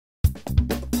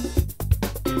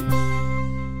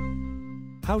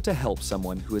How to help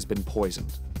someone who has been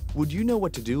poisoned. Would you know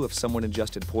what to do if someone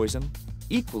ingested poison?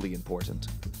 Equally important,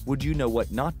 would you know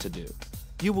what not to do?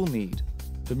 You will need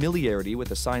familiarity with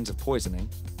the signs of poisoning,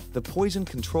 the Poison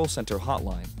Control Center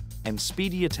hotline, and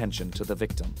speedy attention to the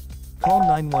victim. Call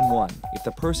 911 if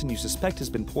the person you suspect has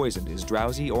been poisoned is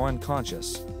drowsy or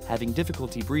unconscious, having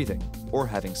difficulty breathing, or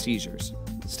having seizures.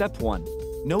 Step 1.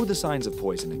 Know the signs of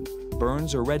poisoning: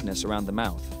 burns or redness around the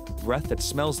mouth, breath that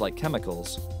smells like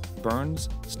chemicals, burns,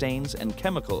 stains, and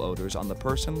chemical odors on the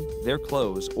person, their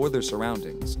clothes, or their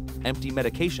surroundings, empty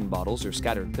medication bottles or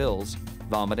scattered pills,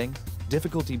 vomiting,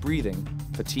 difficulty breathing,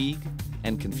 fatigue,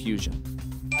 and confusion.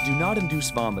 Do not induce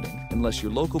vomiting unless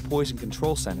your local poison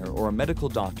control center or a medical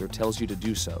doctor tells you to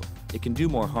do so. It can do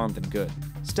more harm than good.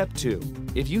 Step 2.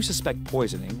 If you suspect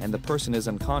poisoning and the person is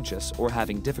unconscious or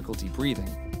having difficulty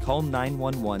breathing, call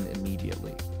 911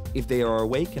 immediately. If they are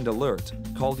awake and alert,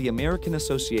 call the American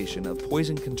Association of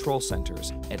Poison Control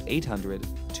Centers at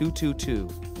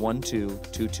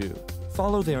 800-222-1222.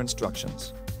 Follow their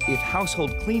instructions. If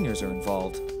household cleaners are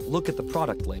involved, look at the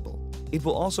product label. It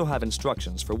will also have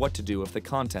instructions for what to do if the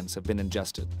contents have been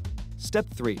ingested. Step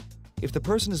 3. If the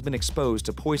person has been exposed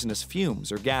to poisonous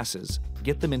fumes or gases,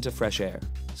 get them into fresh air.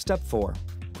 Step 4.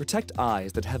 Protect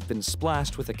eyes that have been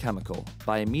splashed with a chemical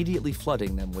by immediately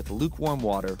flooding them with lukewarm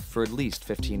water for at least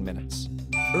 15 minutes.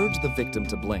 Urge the victim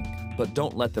to blink, but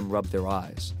don't let them rub their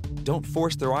eyes. Don't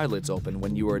force their eyelids open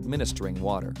when you are administering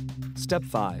water. Step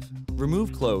 5.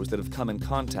 Remove clothes that have come in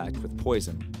contact with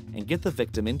poison and get the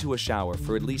victim into a shower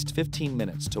for at least 15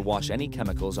 minutes to wash any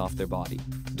chemicals off their body.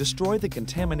 Destroy the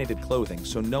contaminated clothing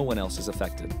so no one else is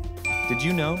affected. Did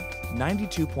you know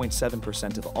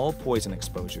 92.7% of all poison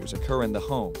exposures occur in the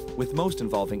home, with most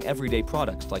involving everyday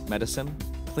products like medicine,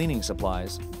 cleaning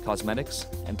supplies, cosmetics,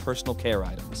 and personal care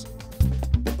items?